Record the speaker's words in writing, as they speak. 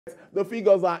The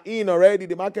figures are in already.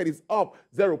 The market is up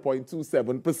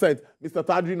 0.27%. Mr.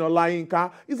 Tadrin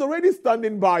Olayinka is already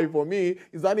standing by for me.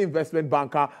 He's an investment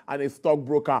banker and a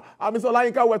stockbroker. Mr.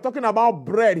 Olayinka, we're talking about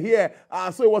bread here.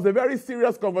 So it was a very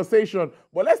serious conversation.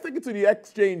 But let's take it to the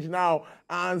exchange now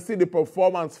and see the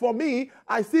performance. For me,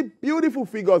 I see beautiful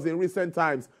figures in recent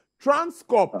times.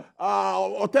 Transcorp,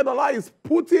 Otedola is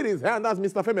putting his hand, that's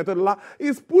Mr. Femi Otedola,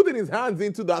 is putting his hands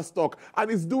into that stock and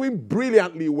is doing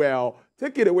brilliantly well.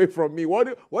 Take it away from me.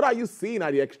 What are you seeing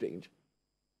at the exchange?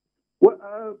 Well,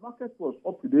 market was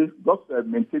up today, just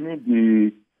maintaining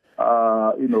the,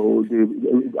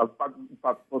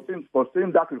 for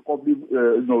seeing that recovery,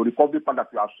 recovery path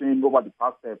that we are seeing over the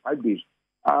past 5 days.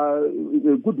 A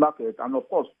good market, and of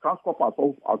course, Transcorp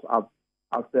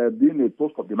has been a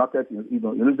toast of the market in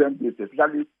recent days,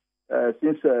 especially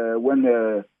since when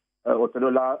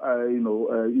Otedola,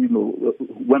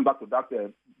 went back to that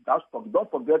stock.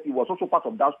 Don't forget, he was also part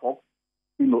of that stock,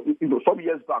 some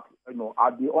years back,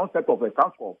 at the onset of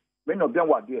Transcorp. Many of them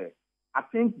were there. I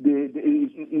think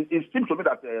it seems to me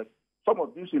that some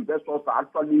of these investors are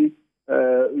actually,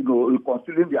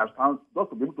 reconsidering their stance just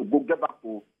to be able to get back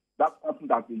to that company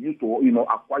that they used to,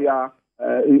 acquire,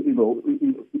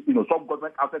 some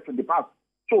government assets in the past.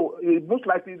 So most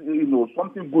likely,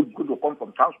 something good will come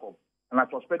from Transcorp. And I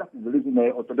suspect that is the reason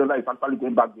Otedola is actually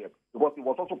going back there, because he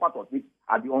was also part of it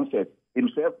at the onset.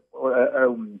 Himself,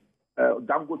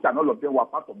 Dangote and all of them were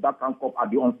part of that Transcorp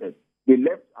at the onset. They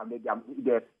left and they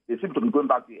seem to be going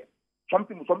back there.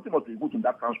 Something must be good in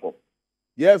that Transcorp.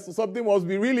 Yes, something must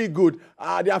be really good.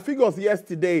 Their figures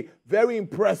yesterday, very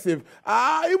impressive.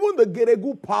 Even the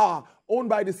Geregu Power, owned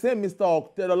by the same Mr.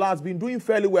 Otedola, has been doing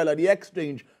fairly well at the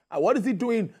exchange. What is he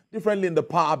doing differently in the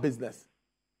power business?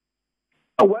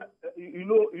 Well, the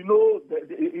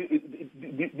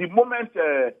moment,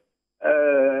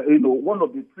 one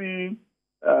of the three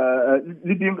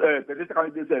leading presidential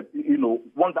candidates,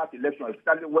 won that election,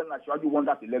 especially when Ashwadi won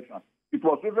that election, it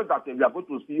was obvious that we are going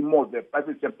to see more of the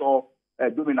private sector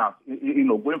dominance,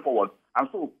 going forward. And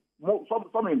so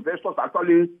some investors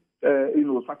actually,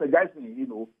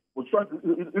 strategizing,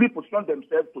 reposition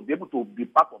themselves to be able to be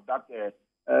part of that,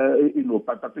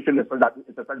 participation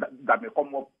that may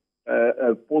come up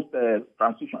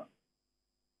post-transition.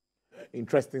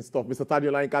 Interesting stuff. Mr.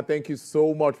 Tadrin Olayinka, thank you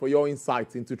so much for your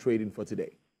insights into trading for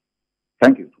today.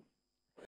 Thank you.